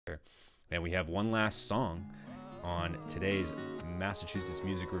after. And we have one last song on today's Massachusetts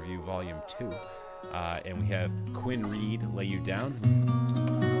Music Review Volume 2. And we have Kwynn Reid, Lay You Down.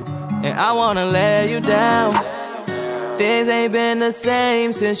 And I wanna lay you down. Things ain't been the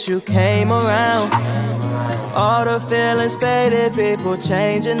same since you came around. All the feelings faded, people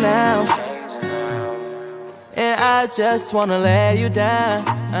changing now. And I just wanna lay you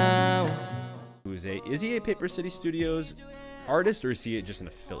down. Is he a Paper City Studios artist, or is he just an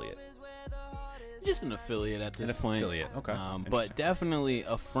affiliate? Just an affiliate at this point. Affiliate, okay. But definitely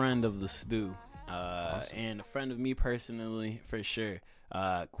a friend of the stew. Awesome. And a friend of me personally, for sure.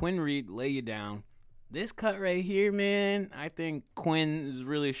 Kwynn Reid, Lay You Down. This cut right here, man, I think Kwynn is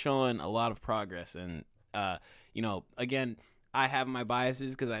really showing a lot of progress. And, again, I have my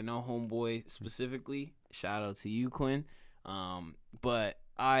biases because I know Homeboy specifically. Shout out to you, Kwynn. But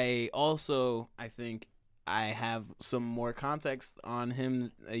I think I have some more context on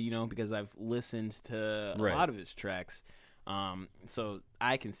him, because I've listened to a lot of his tracks. So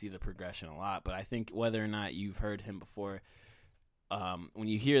I can see the progression a lot. But I think whether or not you've heard him before, when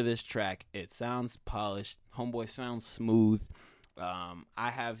you hear this track, it sounds polished. Homeboy sounds smooth. I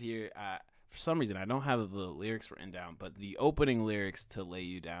have here, for some reason, I don't have the lyrics written down, but the opening lyrics to Lay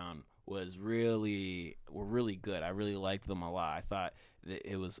You Down were really good. I really liked them a lot. I thought that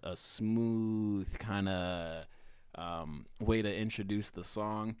it was a smooth kind of way to introduce the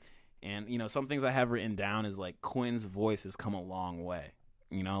song. And, some things I have written down is, like, Quinn's voice has come a long way.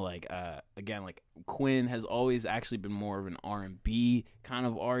 Again, like, Kwynn has always actually been more of an R&B kind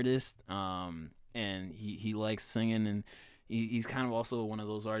of artist, and he likes singing, and he's kind of also one of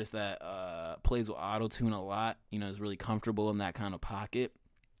those artists that plays with auto-tune a lot, is really comfortable in that kind of pocket.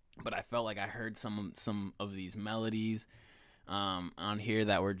 But I felt like I heard some of these melodies on here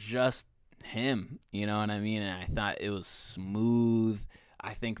that were just him, you know what I mean? And I thought it was smooth.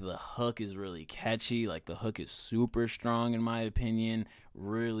 I think the hook is really catchy. Like, the hook is super strong, in my opinion.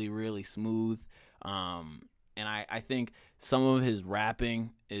 Really, really smooth. And I think some of his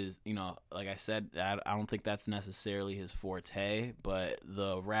rapping is, like I said, I don't think that's necessarily his forte, but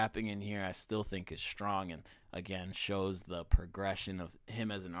the rapping in here I still think is strong, and, again, shows the progression of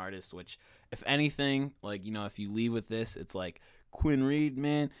him as an artist, which, if anything, like, if you leave with this, it's like, Kwynn Reid,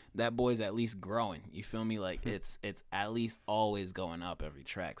 man, that boy's at least growing. You feel me? Like, it's at least always going up every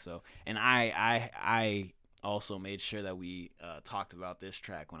track. So, and I also made sure that we talked about this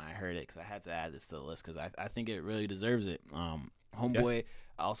track when I heard it, because I had to add this to the list, because I think it really deserves it. Homeboy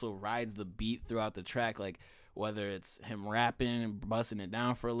also rides the beat throughout the track, like, whether it's him rapping and busting it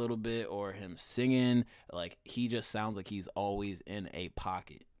down for a little bit or him singing, like, he just sounds like he's always in a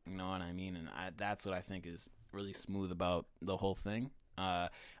pocket. You know what I mean? And that's what I think is really smooth about the whole thing. I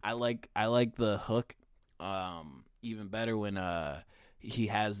like the hook even better when he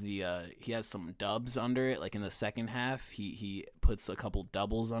has some dubs under it. Like, in the second half, he puts a couple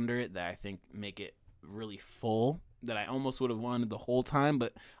doubles under it that I think make it really full, that I almost would have wanted the whole time,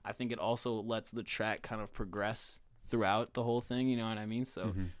 but I think it also lets the track kind of progress throughout the whole thing, you know what I mean?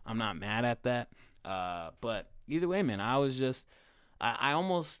 So I'm not mad at that. But either way, man, I was just I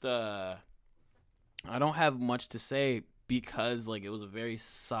almost I don't have much to say, because, like, it was a very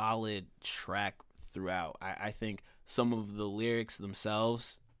solid track throughout. I think some of the lyrics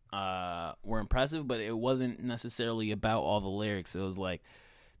themselves were impressive, but it wasn't necessarily about all the lyrics. It was like,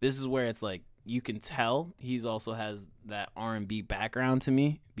 this is where it's like, you can tell he's also has that R&B background to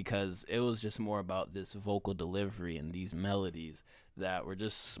me, because it was just more about this vocal delivery and these melodies that were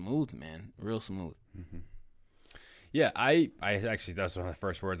just smooth, man, real smooth. Yeah, I actually, that's one of the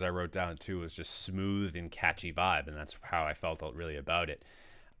first words I wrote down too, was just smooth and catchy vibe, and that's how I felt really about it.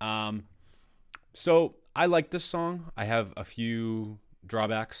 So I like this song. I have a few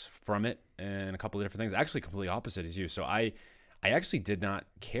drawbacks from it and a couple of different things. Actually, completely opposite as you. So I actually did not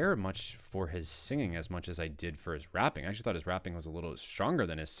care much for his singing as much as I did for his rapping. I actually thought his rapping was a little stronger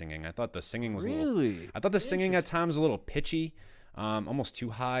than his singing. I thought the singing was I thought the singing at times was a little pitchy, almost too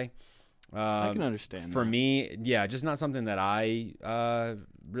high. I can understand for me, yeah, just not something that I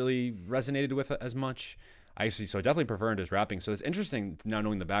really resonated with as much. I definitely preferred his rapping. So it's interesting now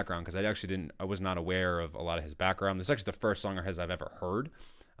knowing the background, because I was not aware of a lot of his background. This is actually the first song of his I've ever heard.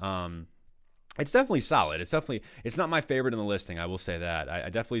 It's definitely solid. It's not my favorite in the listing, I will say that. I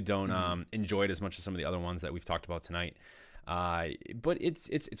definitely don't enjoy it as much as some of the other ones that we've talked about tonight. But it's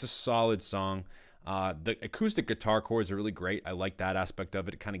a solid song. The acoustic guitar chords are really great. I like that aspect of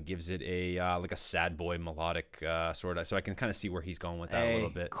it. It kind of gives it a like a sad boy melodic sort of. So I can kind of see where he's going with that a little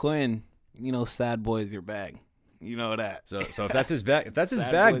bit. Kwynn, sad boy is your bag. You know that. So if that's his bag,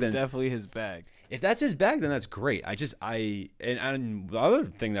 Sad boy is definitely his bag. if that's his bag, then that's great. And the other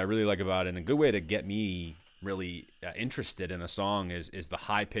thing that I really like about it, and a good way to get me really interested in a song, is the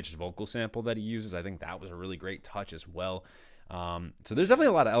high pitched vocal sample that he uses. I think that was a really great touch as well. So there's definitely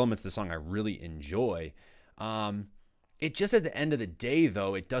a lot of elements to the song I really enjoy. It just, at the end of the day,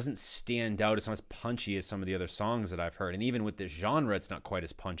 though, it doesn't stand out. It's not as punchy as some of the other songs that I've heard, and even with this genre, it's not quite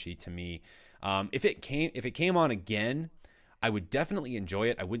as punchy to me. If it came on again, I would definitely enjoy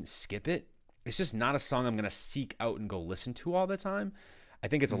it. I wouldn't skip it. It's just not a song I'm gonna seek out and go listen to all the time. I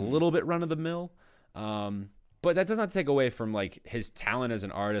think it's a little bit run of the mill, but that does not take away from like his talent as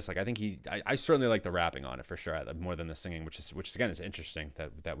an artist. Like I think I certainly like the rapping on it for sure, more than the singing, which is again is interesting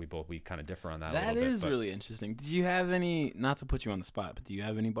that we kind of differ on that. That a little is bit, really interesting. Did you have any? Not to put you on the spot, but do you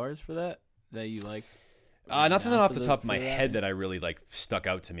have any bars for that you liked? Nothing off the top of my head that I really like stuck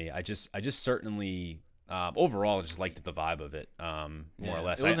out to me. I just certainly. Overall, I just liked the vibe of it, more or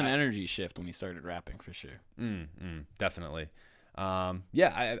less. It was an energy shift when he started rapping, for sure. Definitely.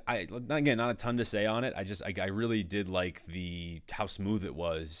 Yeah, I again, not a ton to say on it. I really did like how smooth it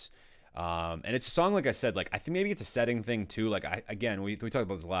was. And it's a song, like I said, like I think maybe it's a setting thing too. Like we talked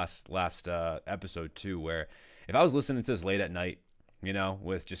about this last episode too, where if I was listening to this late at night,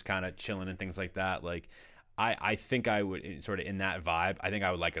 with just kind of chilling and things like that, like I think I would sort of in that vibe. I think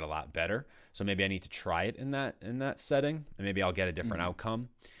I would like it a lot better. So maybe I need to try it in that setting, and maybe I'll get a different outcome.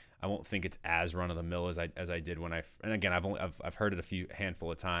 I won't think it's as run of the mill as I did when and again I've heard it a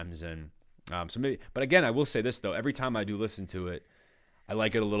handful of times, and so maybe. But again, I will say this though: every time I do listen to it, I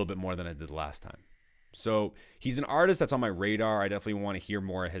like it a little bit more than I did last time. So he's an artist that's on my radar. I definitely want to hear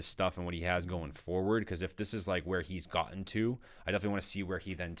more of his stuff and what he has going forward, because if this is like where he's gotten to, I definitely want to see where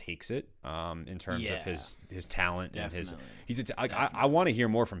he then takes it in terms of his talent. Definitely. And I want to hear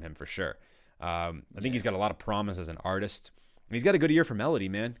more from him for sure. I think he's got a lot of promise as an artist, and he's got a good ear for melody,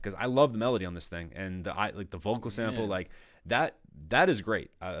 man, because I love the melody on this thing, and the vocal sample, like that is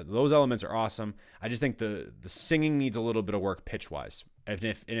great. Those elements are awesome. I just think the singing needs a little bit of work pitch wise. And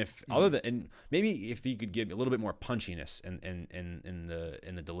if other than, and maybe if he could give a little bit more punchiness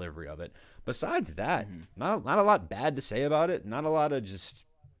in the delivery of it. Besides that, not a lot bad to say about it. Not a lot of just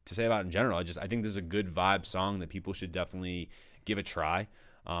to say about it in general. I think this is a good vibe song that people should definitely give a try.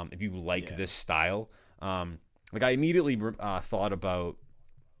 If you like this style, like I immediately thought about,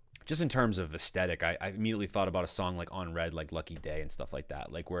 just in terms of aesthetic, I immediately thought about a song like On Red, like Lucky Day and stuff like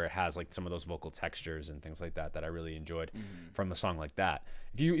that, like where it has like some of those vocal textures and things like that I really enjoyed from a song like that.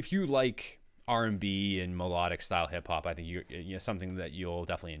 If you like R&B and melodic style hip hop, I think you something that you'll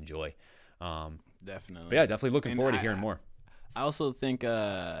definitely enjoy. Definitely. But yeah, definitely looking forward to hearing more. I also think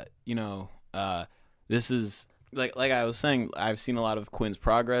this is like I was saying, I've seen a lot of Quinn's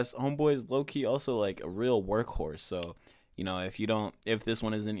progress. Homeboy's low key also like a real workhorse, so if this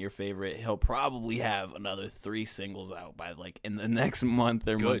one isn't your favorite, he'll probably have another 3 singles out by like in the next month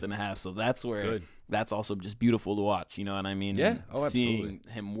or month and a half. So that's where that's also just beautiful to watch. You know what I mean? Yeah. Seeing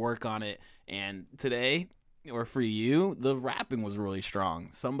him work on it. And today, or for you, the rapping was really strong.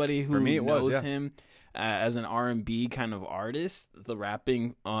 Somebody who knows him as an R&B kind of artist, the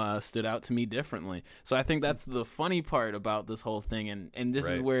rapping stood out to me differently. So I think that's the funny part about this whole thing, and this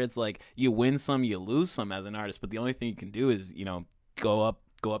is where it's like you win some, you lose some as an artist, but the only thing you can do is go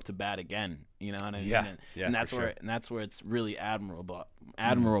up to bat again. You know what I mean? And that's where and that's where it's really admirable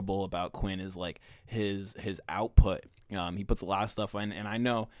about Kwynn is like his output. He puts a lot of stuff in, and I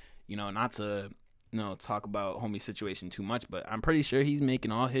know not to talk about homie's situation too much, but I'm pretty sure he's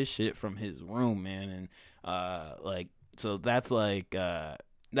making all his shit from his room, man. And so that's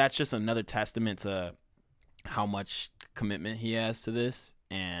that's just another testament to how much commitment he has to this,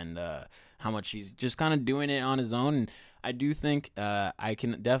 and how much he's just kind of doing it on his own. And I do think I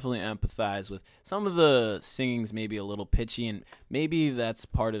can definitely empathize with some of the singings, maybe a little pitchy, and maybe that's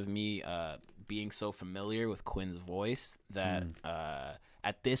part of me being so familiar with Quinn's voice that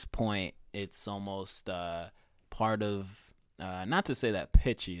at this point it's almost part of, not to say that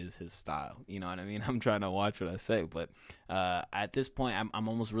pitchy is his style, you know what I mean? I'm trying to watch what I say, but at this point I'm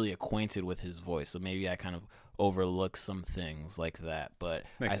almost really acquainted with his voice, so maybe I kind of overlook some things like that. But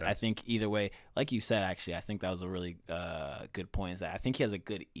I think either way, like you said, actually, I think that was a really good point, is that I think he has a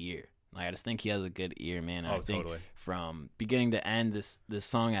good ear. Like, I just think he has a good ear, man. I think from beginning to end, this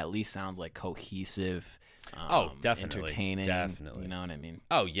song at least sounds like cohesive. Definitely. Entertaining. Definitely. You know what I mean?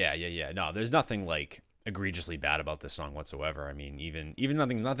 Oh, yeah. No, there's nothing like egregiously bad about this song whatsoever. I mean, even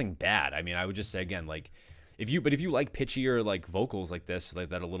nothing bad. I mean, I would just say again, like, if you like pitchier like vocals like this, like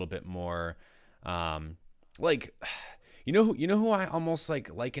that a little bit more, like, you know who I almost like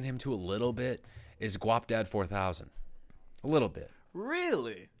liken him to a little bit is Guap Dad 4000, a little bit.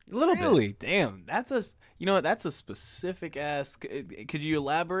 Really? A little bit. Really? Damn. That's a you know what? That's a specific ass. Could you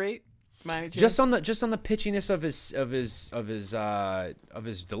elaborate? By any chance? Just on the pitchiness of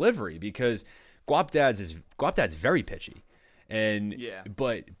his delivery, because Guap Dad's very pitchy. And Yeah.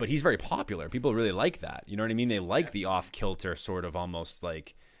 but he's very popular. People really like that. You know what I mean? They like the off kilter sort of almost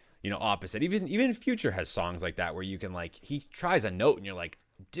like, you know, opposite. Even Future has songs like that where you can like, he tries a note and you're like,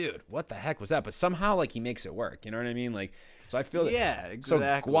 dude, what the heck was that? But somehow like he makes it work. You know what I mean? Like, so I feel that. Yeah,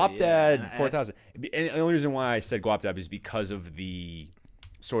 exactly. So Guap Dad yeah. 4000. And the only reason why I said Guap Dad is because of the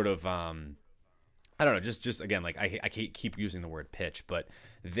sort of I don't know, just again, like I keep using the word pitch, but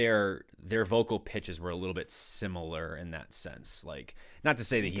their vocal pitches were a little bit similar in that sense. Like, not to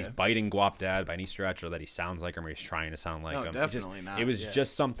say that he's biting Guap Dad by any stretch, or that he sounds like him, or he's trying to sound like him. Definitely not. It was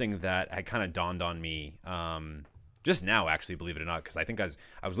just something that had kind of dawned on me just now, actually, believe it or not, because I think I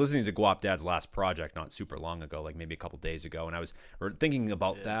was listening to Guap Dad's last project not super long ago, like maybe a couple days ago, and I was thinking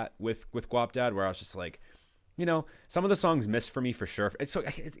about that with Guap Dad, where I was just like, you know, some of the songs miss for me for sure. It's so,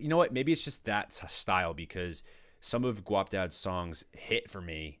 you know what? Maybe it's just that style, because some of Guap Dad's songs hit for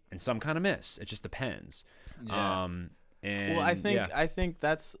me and some kind of miss. It just depends. Yeah. And well, I think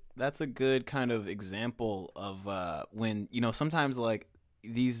that's a good kind of example of when, you know, sometimes like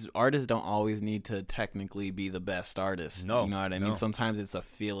these artists don't always need to technically be the best artist. No, you know what I no. mean? Sometimes it's a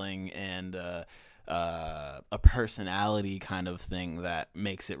feeling and a personality kind of thing that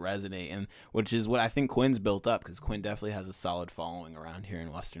makes it resonate, and which is what I think Quinn's built up, because Kwynn definitely has a solid following around here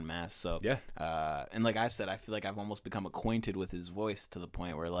in Western Mass. So yeah, and like I've said, I feel like I've almost become acquainted with his voice to the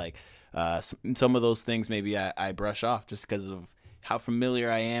point where like some of those things maybe I brush off just because of how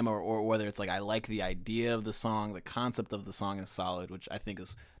familiar I am, or whether it's like I like the idea of the song, the concept of the song is solid, which I think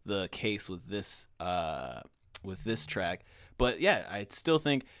is the case with this track. But yeah, I still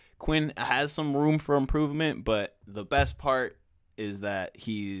think Kwynn has some room for improvement, but the best part is that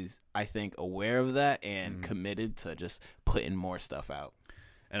he's, I think, aware of that and committed to just putting more stuff out.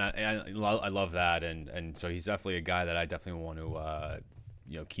 And I love that, and so he's definitely a guy that I definitely want to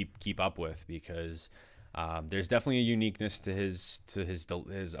you know, keep up with, because there's definitely a uniqueness to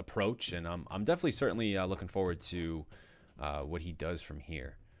his approach, and I'm definitely certainly looking forward to what he does from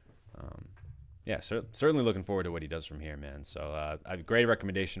here. Yeah, certainly looking forward to what he does from here, man. So a great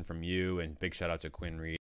recommendation from you, and big shout out to Kwynn Reid.